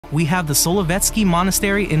we have the Solovetsky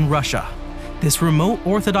Monastery in Russia. This remote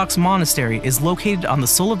Orthodox monastery is located on the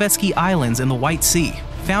Solovetsky Islands in the White Sea.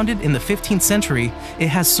 Founded in the 15th century, it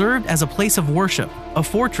has served as a place of worship, a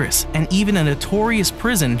fortress, and even a notorious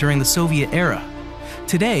prison during the Soviet era.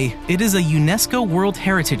 Today, it is a UNESCO World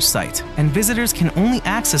Heritage Site, and visitors can only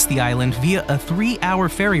access the island via a 3-hour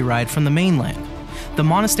ferry ride from the mainland. The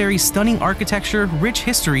monastery's stunning architecture, rich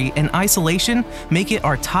history, and isolation make it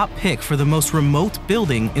our top pick for the most remote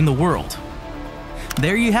building in the world.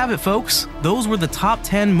 There you have it, folks. Those were the top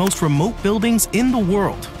 10 most remote buildings in the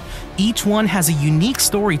world. Each one has a unique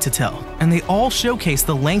story to tell, and they all showcase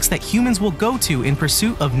the lengths that humans will go to in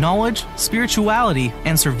pursuit of knowledge, spirituality,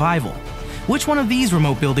 and survival. Which one of these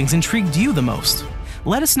remote buildings intrigued you the most?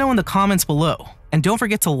 Let us know in the comments below. And don't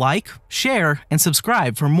forget to like, share, and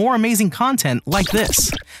subscribe for more amazing content like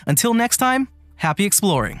this. Until next time, happy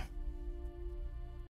exploring!